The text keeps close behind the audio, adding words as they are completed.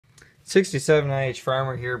67 IH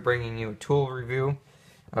Farmer here, bringing you a tool review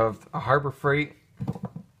of a Harbor Freight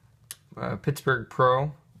Pittsburgh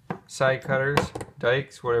Pro side cutters,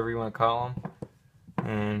 dikes, whatever you want to call them,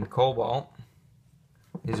 and Kobalt.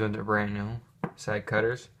 These ones are brand new side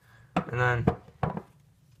cutters, and then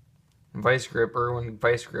Vice Grip, Irwin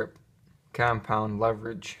Vice Grip compound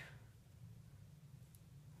leverage,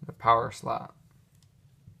 the power slot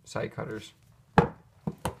side cutters.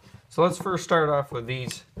 So let's first start off with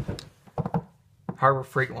these Harbor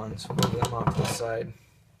Freight ones. Move them off this side.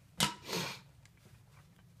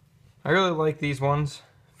 I really like these ones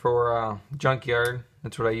for junkyard.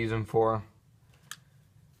 That's what I use them for.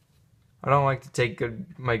 I don't like to take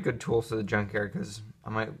my good tools to the junkyard because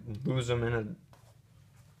I might lose them in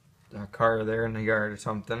a car there in the yard or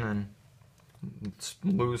something and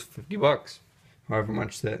lose 50 bucks, however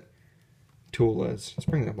much that tool is. Let's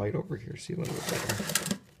bring the light over here, see a little bit better.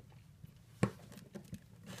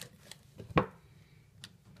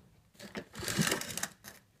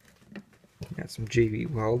 Got some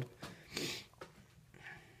JV weld.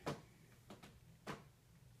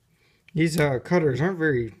 These cutters aren't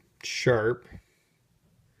very sharp.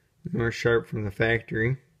 They're more sharp from the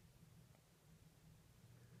factory.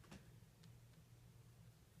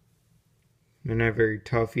 They're not very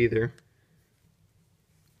tough either.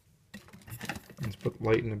 Let's put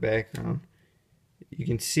light in the background. You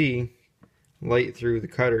can see light through the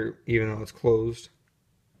cutter even though it's closed.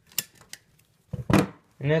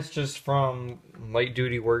 And that's just from light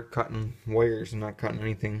duty work cutting wires and not cutting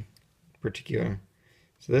anything particular.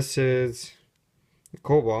 So this is the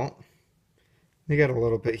Kobalt. They got a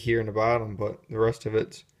little bit here in the bottom, but the rest of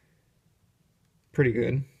it's pretty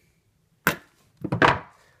good.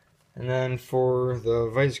 And then for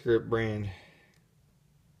the Vice Grip brand,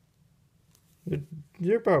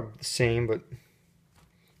 they're about the same, but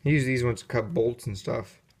I use these ones to cut bolts and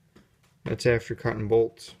stuff. That's after cutting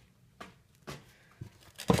bolts.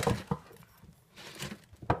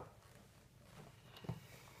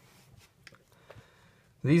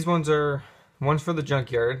 These ones are for the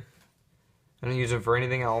junkyard. I don't use them for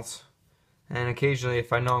anything else. And occasionally,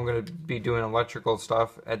 if I know I'm going to be doing electrical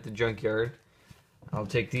stuff at the junkyard, I'll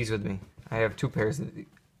take these with me. I have two pairs.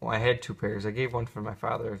 Well, I had two pairs. I gave one for my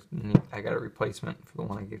father, and I got a replacement for the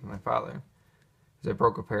one I gave to my father, because I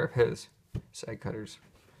broke a pair of his side cutters.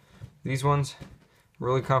 These ones,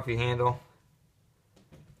 really comfy handle.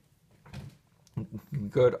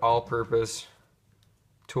 Good all-purpose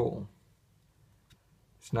tool.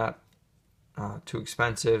 It's not too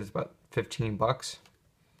expensive. It's about 15 bucks.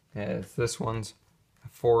 Yeah, this one's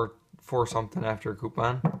four something after a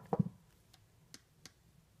coupon.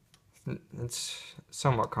 It's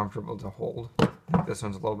somewhat comfortable to hold. I think this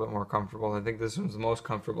one's a little bit more comfortable. I think this one's the most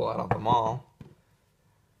comfortable out of them all.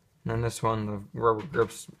 And then this one, the rubber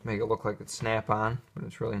grips make it look like it's snap-on, but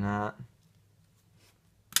it's really not.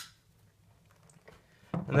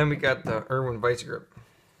 And then we got the Irwin Vice Grip.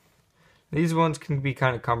 These ones can be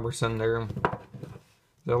kind of cumbersome. They're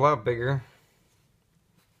a lot bigger,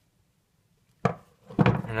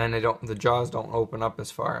 and then the jaws don't open up as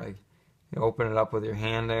far. Like, you open it up with your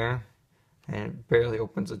hand there, and it barely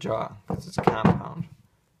opens the jaw because it's compound.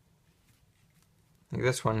 Like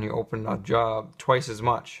this one, you open the jaw twice as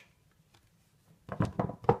much,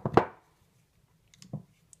 but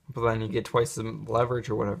then you get twice the leverage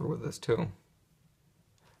or whatever with this too.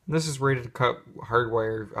 This is rated to cut hard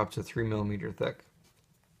wire up to 3mm thick.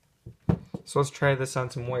 So let's try this on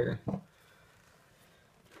some wire.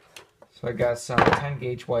 So I got some 10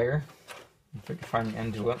 gauge wire, if I can find the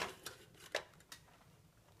end to it.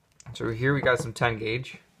 So here we got some 10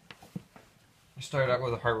 gauge. I started out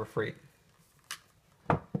with a Harbor Freight.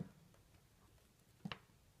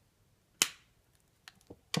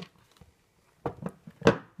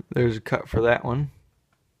 There's a cut for that one.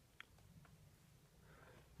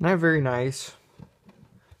 Not very nice.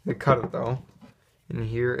 They cut it though. And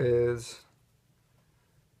here is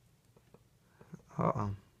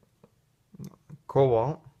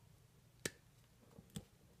Kobalt.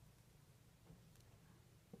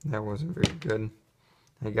 That wasn't very good.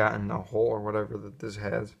 I got in a hole or whatever that this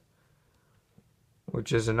has,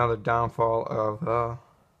 which is another downfall of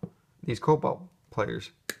these Kobalt pliers.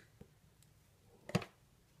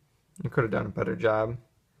 You could have done a better job.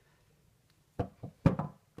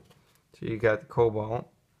 So you got the Kobalt,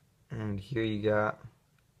 and here you got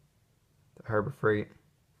the Harbor Freight.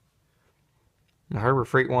 The Harbor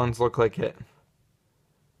Freight ones look like it,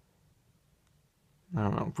 I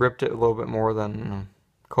don't know, ripped it a little bit more than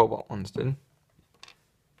Kobalt ones did.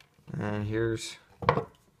 And here's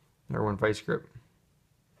Irwin Vice Grip.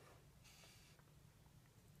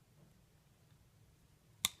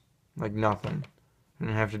 like nothing. I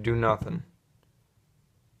didn't have to do nothing.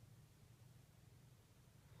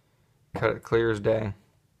 Cut it clear as day.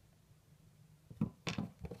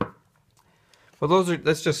 Well,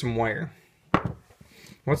 that's just some wire.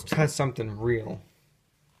 Let's test something real.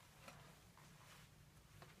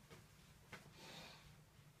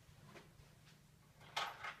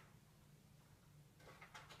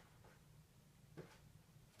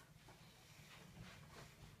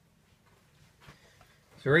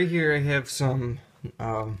 So right here I have some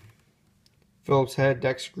Phillips head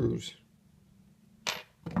deck screws.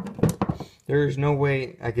 There's no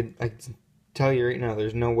way I can tell you right now,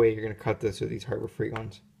 there's no way you're gonna cut this with these Harbor Freight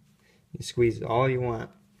ones. You squeeze it all you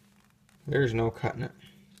want. There's no cutting it.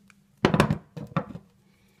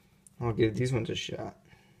 I'll give these ones a shot.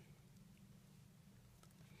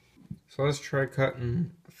 So let's try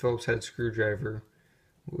cutting a Phillips head screwdriver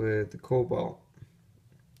with the Kobalt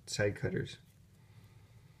side cutters.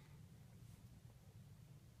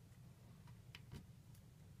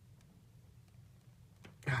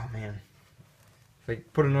 Oh man. If I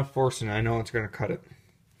put enough force in it, I know it's going to cut it.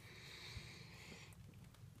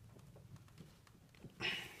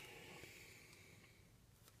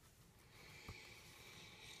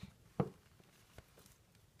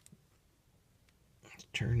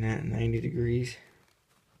 Turn that 90 degrees.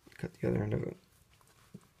 Cut the other end of it.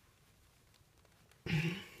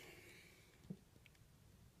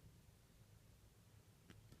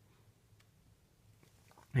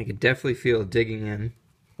 I could definitely feel it digging in.